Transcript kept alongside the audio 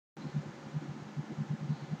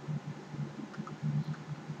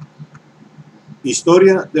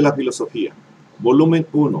Historia de la Filosofía, Volumen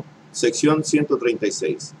 1, sección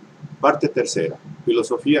 136, Parte Tercera,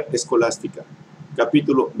 Filosofía Escolástica,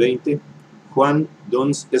 Capítulo 20, Juan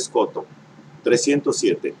Dons Escoto,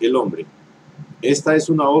 307, El Hombre. Esta es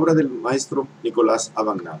una obra del Maestro Nicolás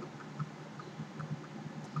Abbagnano.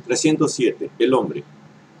 307, El Hombre.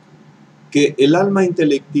 Que el alma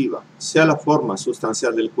intelectiva sea la forma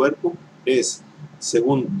sustancial del cuerpo es,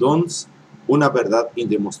 según Dons, una verdad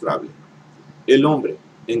indemostrable. El hombre,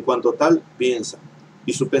 en cuanto tal, piensa,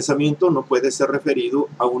 y su pensamiento no puede ser referido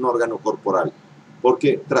a un órgano corporal,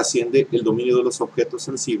 porque trasciende el dominio de los objetos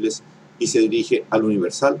sensibles y se dirige al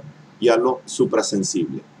universal y a lo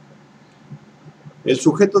suprasensible. El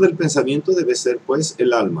sujeto del pensamiento debe ser, pues,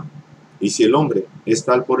 el alma, y si el hombre es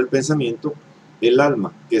tal por el pensamiento, el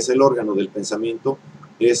alma, que es el órgano del pensamiento,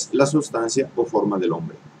 es la sustancia o forma del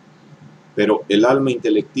hombre. Pero el alma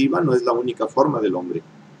intelectiva no es la única forma del hombre.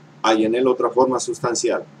 Hay en él otra forma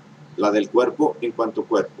sustancial, la del cuerpo en cuanto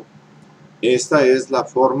cuerpo. Esta es la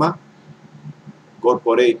forma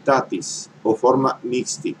corporeitatis o forma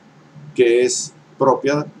mixti, que es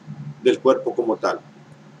propia del cuerpo como tal,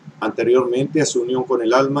 anteriormente a su unión con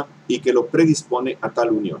el alma y que lo predispone a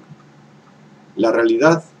tal unión. La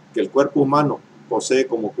realidad que el cuerpo humano posee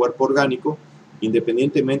como cuerpo orgánico,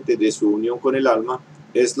 independientemente de su unión con el alma,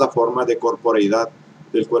 es la forma de corporeidad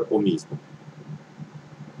del cuerpo mismo.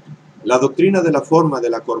 La doctrina de la forma de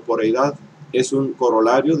la corporeidad es un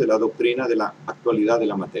corolario de la doctrina de la actualidad de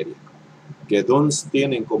la materia, que Dons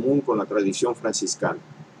tiene en común con la tradición franciscana.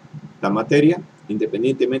 La materia,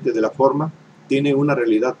 independientemente de la forma, tiene una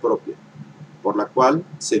realidad propia, por la cual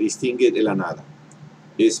se distingue de la nada.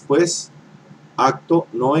 Es, pues, acto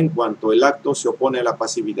no en cuanto el acto se opone a la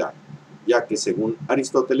pasividad, ya que, según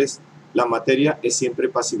Aristóteles, la materia es siempre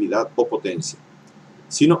pasividad o potencia,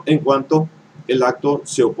 sino en cuanto el acto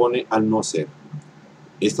se opone al no ser.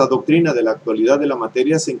 Esta doctrina de la actualidad de la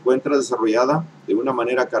materia se encuentra desarrollada de una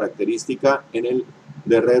manera característica en el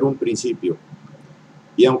De Rerum Principio,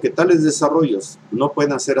 y aunque tales desarrollos no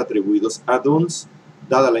puedan ser atribuidos a Dons,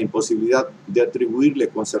 dada la imposibilidad de atribuirle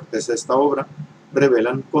con certeza esta obra,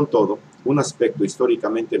 revelan, con todo, un aspecto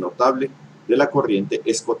históricamente notable de la corriente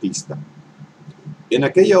escotista. En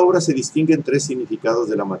aquella obra se distinguen tres significados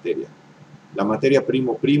de la materia. La materia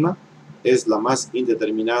primo-prima es la más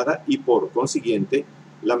indeterminada y, por consiguiente,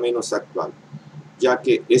 la menos actual, ya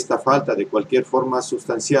que esta falta de cualquier forma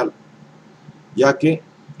sustancial,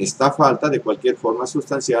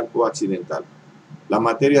 o accidental. La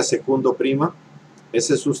materia secundo-prima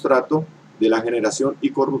es el sustrato de la generación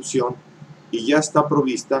y corrupción y ya está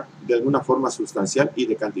provista de alguna forma sustancial y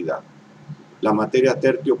de cantidad. La materia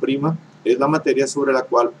tertio-prima es la materia sobre la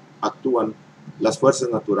cual actúan las fuerzas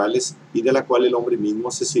naturales y de la cual el hombre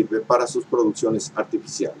mismo se sirve para sus producciones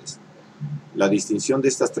artificiales. La distinción de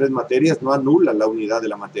estas tres materias no anula la unidad de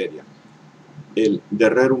la materia. El De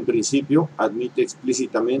Rerum Principio admite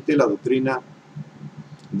explícitamente la doctrina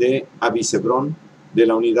de Avicebrón de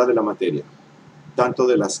la unidad de la materia, tanto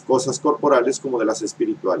de las cosas corporales como de las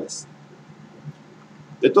espirituales.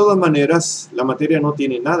 De todas maneras, la materia no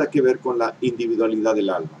tiene nada que ver con la individualidad del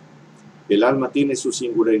alma. El alma tiene su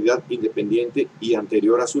singularidad independiente y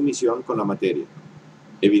anterior a su misión con la materia.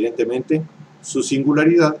 Evidentemente, su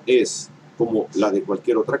singularidad es, como la de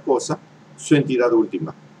cualquier otra cosa, su entidad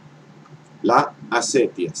última, la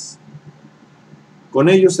ascetias. Con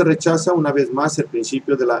ello se rechaza una vez más el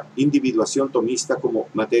principio de la individuación tomista como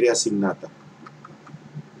materia asignata.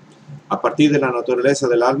 A partir de la naturaleza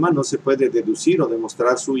del alma no se puede deducir o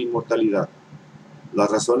demostrar su inmortalidad. Las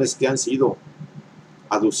razones que han sido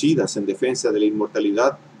aducidas en defensa de la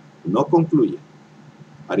inmortalidad no concluyen.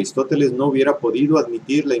 Aristóteles no hubiera podido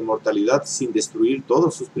admitir la inmortalidad sin destruir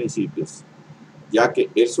todos sus principios, ya que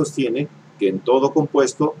él sostiene que en todo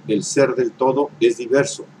compuesto el ser del todo es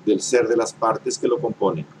diverso del ser de las partes que lo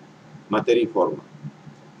componen, materia y forma.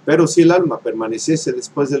 Pero si el alma permaneciese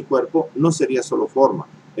después del cuerpo, no sería solo forma,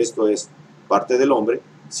 esto es, parte del hombre,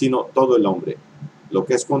 sino todo el hombre, lo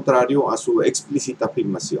que es contrario a su explícita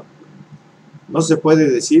afirmación. No se puede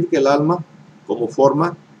decir que el alma, como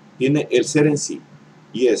forma, tiene el ser en sí,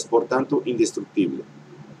 y es, por tanto, indestructible,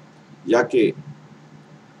 ya que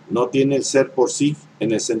no tiene el ser por sí,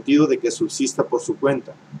 en el sentido de que subsista por su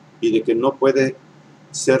cuenta, y de que no puede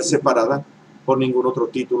ser separada por ningún otro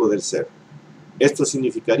título del ser. Esto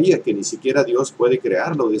significaría que ni siquiera Dios puede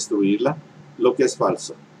crearla o destruirla, lo que es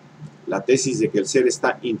falso. La tesis de que el ser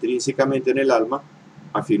está intrínsecamente en el alma,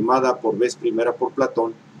 afirmada por vez primera por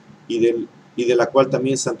Platón, y de la cual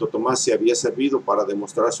también Santo Tomás se había servido para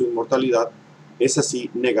demostrar su inmortalidad, es así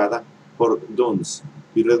negada por Dons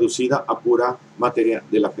y reducida a pura materia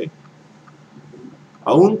de la fe.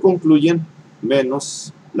 Aún concluyen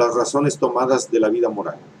menos las razones tomadas de la vida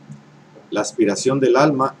moral, la aspiración del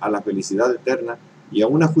alma a la felicidad eterna y a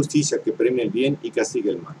una justicia que premie el bien y castigue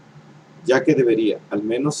el mal, ya que debería, al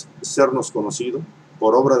menos, sernos conocido,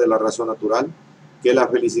 por obra de la razón natural, que la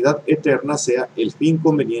felicidad eterna sea el fin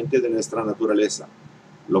conveniente de nuestra naturaleza,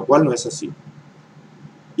 lo cual no es así.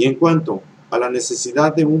 Y en cuanto a la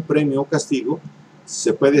necesidad de un premio o castigo,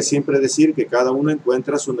 se puede siempre decir que cada uno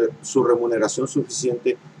encuentra su remuneración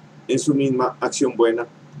suficiente en su misma acción buena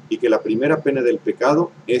y que la primera pena del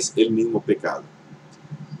pecado es el mismo pecado.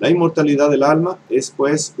 La inmortalidad del alma es,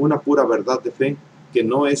 pues, una pura verdad de fe que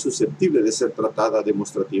no es susceptible de ser tratada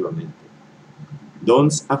demostrativamente.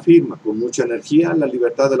 Dons afirma con mucha energía la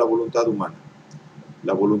libertad de la voluntad humana.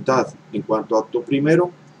 La voluntad, en cuanto acto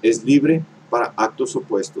primero, es libre para actos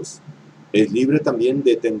opuestos. Es libre también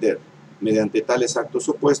de tender, mediante tales actos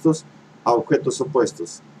opuestos, a objetos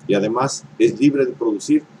opuestos, y además es libre de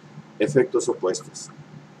producir efectos opuestos.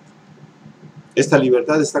 Esta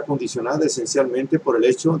libertad está condicionada esencialmente por el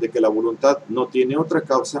hecho de que la voluntad no tiene otra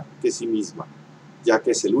causa que sí misma, ya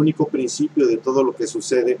que es el único principio de todo lo que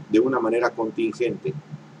sucede de una manera contingente,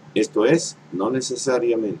 esto es, no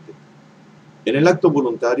necesariamente. En el acto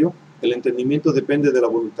voluntario, el entendimiento depende de la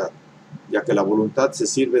voluntad, ya que la voluntad se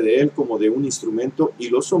sirve de él como de un instrumento y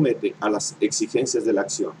lo somete a las exigencias de la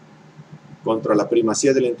acción. Contra la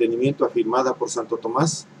primacía del entendimiento afirmada por Santo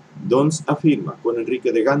Tomás, Dons afirma con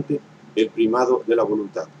Enrique de Gante el primado de la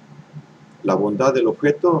voluntad. La bondad del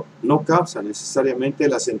objeto no causa necesariamente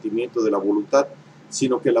el asentimiento de la voluntad,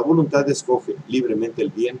 sino que la voluntad escoge libremente el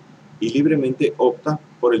bien y libremente opta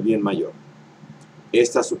por el bien mayor.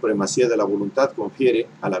 Esta supremacía de la voluntad confiere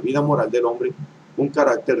a la vida moral del hombre un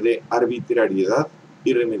carácter de arbitrariedad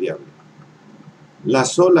irremediable. La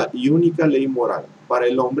sola y única ley moral para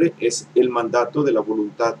el hombre es el mandato de la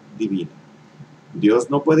voluntad divina. Dios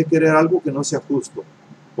no puede querer algo que no sea justo,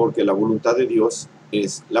 porque la voluntad de Dios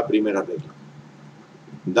es la primera regla.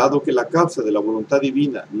 Dado que la causa de la voluntad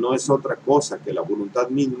divina no es otra cosa que la voluntad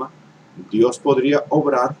misma, Dios podría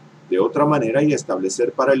obrar de otra manera y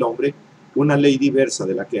establecer para el hombre una ley diversa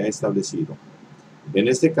de la que ha establecido. En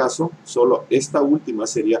este caso, solo esta última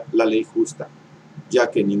sería la ley justa, ya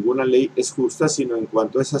que ninguna ley es justa sino en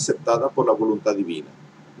cuanto es aceptada por la voluntad divina.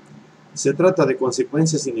 Se trata de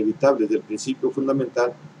consecuencias inevitables del principio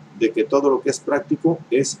fundamental de que todo lo que es práctico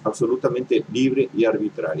es absolutamente libre y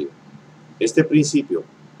arbitrario. Este principio,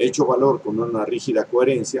 hecho valor con una rígida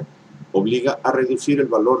coherencia, obliga a reducir el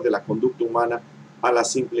valor de la conducta humana a la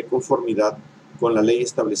simple conformidad con la ley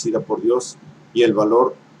establecida por Dios y el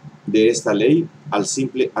valor de esta ley al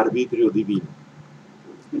simple arbitrio divino.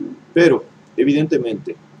 Pero,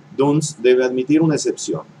 evidentemente, Dons debe admitir una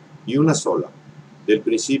excepción, y una sola, del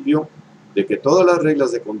principio de que todas las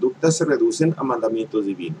reglas de conducta se reducen a mandamientos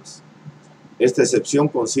divinos. Esta excepción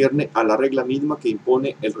concierne a la regla misma que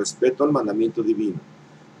impone el respeto al mandamiento divino,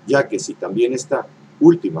 ya que si también esta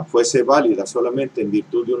última fuese válida solamente en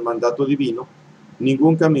virtud de un mandato divino,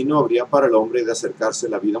 ningún camino habría para el hombre de acercarse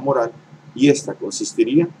a la vida moral, y esta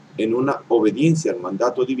consistiría en una obediencia al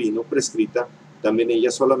mandato divino prescrita también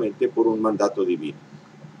ella solamente por un mandato divino.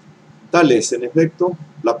 Tal es, en efecto,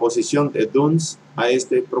 la posición de Dons a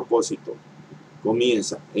este propósito.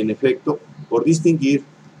 Comienza, en efecto, por distinguir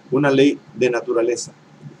una ley de naturaleza,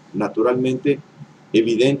 naturalmente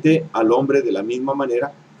evidente al hombre de la misma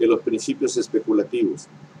manera que los principios especulativos,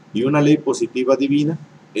 y una ley positiva divina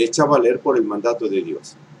hecha valer por el mandato de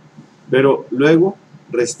Dios. Pero luego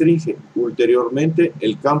restringe ulteriormente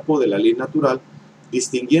el campo de la ley natural,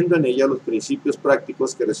 distinguiendo en ella los principios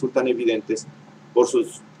prácticos que resultan evidentes por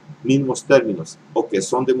sus mismos términos o que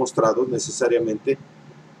son demostrados necesariamente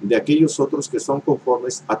de aquellos otros que son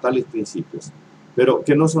conformes a tales principios, pero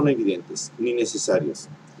que no son evidentes ni necesarios,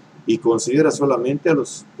 y considera solamente a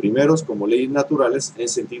los primeros como leyes naturales en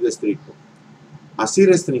sentido estricto. Así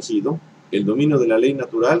restringido, el dominio de la ley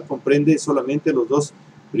natural comprende solamente los dos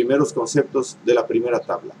primeros conceptos de la primera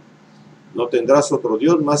tabla. No tendrás otro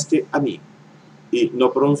Dios más que a mí, y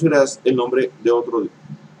no pronunciarás el nombre de otro,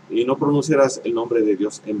 y no pronunciarás el nombre de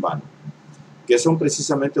Dios en vano, que son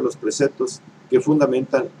precisamente los preceptos que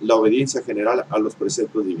fundamentan la obediencia general a los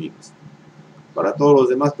preceptos divinos. Para todos los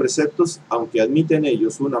demás preceptos, aunque admiten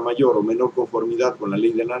ellos una mayor o menor conformidad con la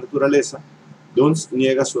ley de la naturaleza, Dons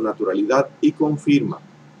niega su naturalidad y confirma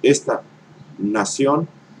esta nación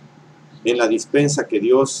en la dispensa que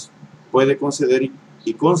Dios puede conceder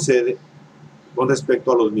y concede con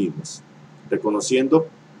respecto a los mismos, reconociendo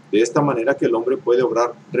de esta manera que el hombre puede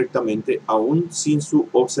obrar rectamente aún sin su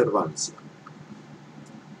observancia.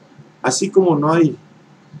 Así como no hay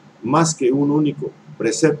más que un único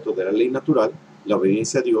precepto de la ley natural, la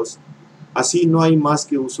obediencia a Dios, así no hay más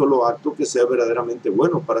que un solo acto que sea verdaderamente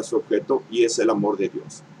bueno para su objeto, y es el amor de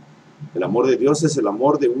Dios. El amor de Dios es el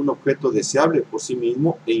amor de un objeto deseable por sí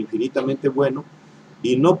mismo e infinitamente bueno,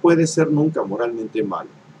 y no puede ser nunca moralmente malo.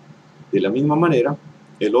 De la misma manera,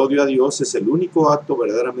 el odio a Dios es el único acto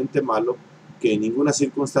verdaderamente malo que en ninguna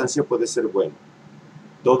circunstancia puede ser bueno.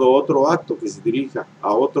 Todo otro acto que se dirija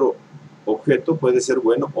a otro objeto puede ser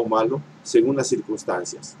bueno o malo según las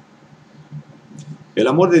circunstancias. El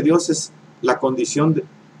amor de Dios es la condición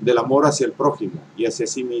del amor hacia el prójimo y hacia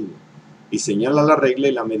sí mismo, y señala la regla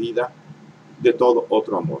y la medida de todo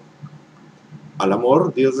otro amor. Al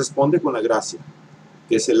amor, Dios responde con la gracia,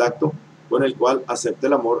 que es el acto con el cual acepta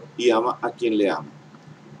el amor y ama a quien le ama.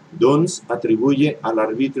 Duns atribuye al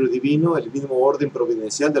arbitrio divino el mismo orden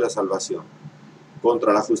providencial de la salvación.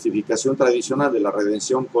 Contra la justificación tradicional de la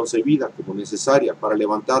redención concebida como necesaria para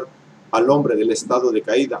levantar al hombre del estado de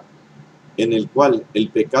caída en el cual el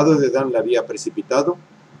pecado de Adán le había precipitado,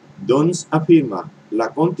 Duns afirma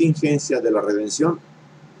la contingencia de la redención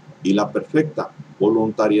y la perfecta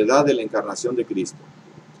voluntariedad de la encarnación de Cristo.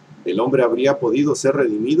 El hombre habría podido ser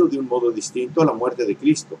redimido de un modo distinto a la muerte de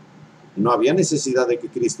Cristo. No había necesidad de que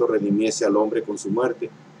Cristo redimiese al hombre con su muerte,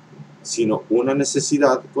 sino una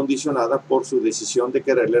necesidad condicionada por su decisión de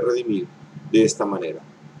quererle redimir de esta manera.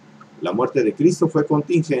 La muerte de Cristo fue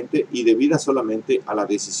contingente y debida solamente a la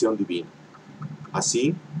decisión divina.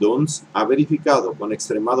 Así, Duns ha verificado con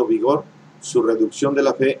extremado vigor su reducción de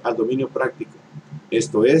la fe al dominio práctico,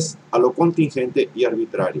 esto es, a lo contingente y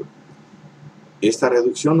arbitrario. Esta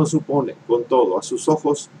reducción no supone, con todo, a sus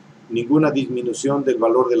ojos, ninguna disminución del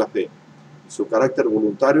valor de la fe. Su carácter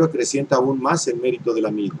voluntario acrecienta aún más el mérito de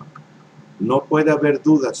la misma. No puede haber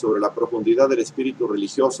duda sobre la profundidad del espíritu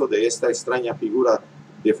religioso de esta extraña figura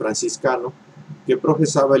de franciscano que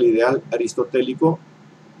profesaba el ideal aristotélico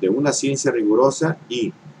de una ciencia rigurosa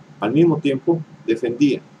y, al mismo tiempo,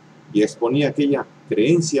 defendía y exponía aquella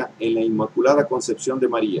creencia en la Inmaculada Concepción de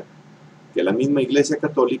María, que la misma Iglesia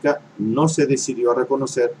Católica no se decidió a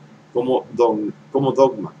reconocer como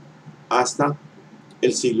dogma hasta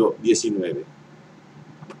el siglo XIX.